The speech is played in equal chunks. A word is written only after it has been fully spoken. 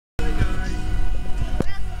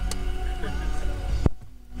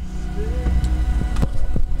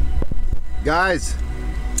Guys,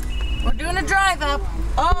 we're doing a drive up.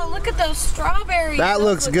 Oh, look at those strawberries. That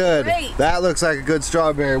looks good. Great. That looks like a good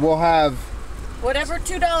strawberry. We'll have whatever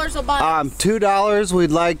 $2 will buy us. $2. We'd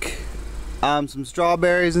like some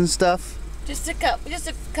strawberries and stuff. Just a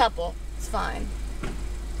couple. It's fine.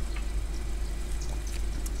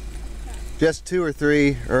 Just 2 or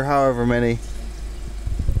 3 or however many.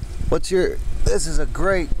 This is a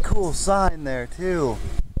great, cool sign there too.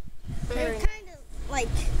 They're kind of like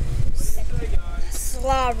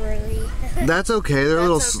slobberly. That's okay. They're a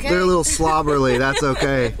little slobberly. That's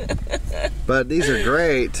okay. But these are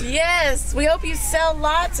great. Yes. We hope you sell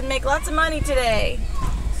lots and make lots of money today.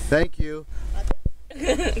 Thank you.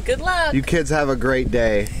 Good luck. You kids have a great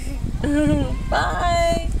day.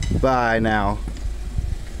 Bye. Bye now.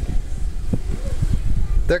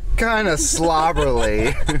 They're kind of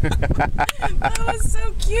slobberly. That was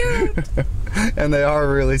so cute. And they are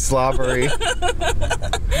really slobbery.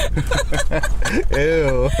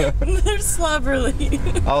 Ew. They're slobberly.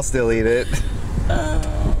 I'll still eat it.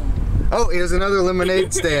 Oh, here's another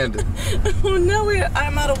lemonade stand. Oh no,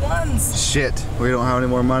 I'm out of ones. Shit, we don't have any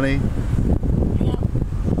more money. Yeah.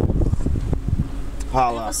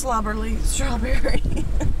 Holla. I have a slobberly strawberry.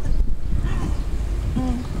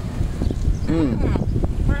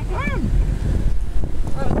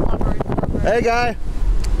 Hey, guy.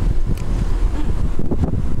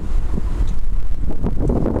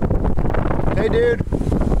 Hey, dude.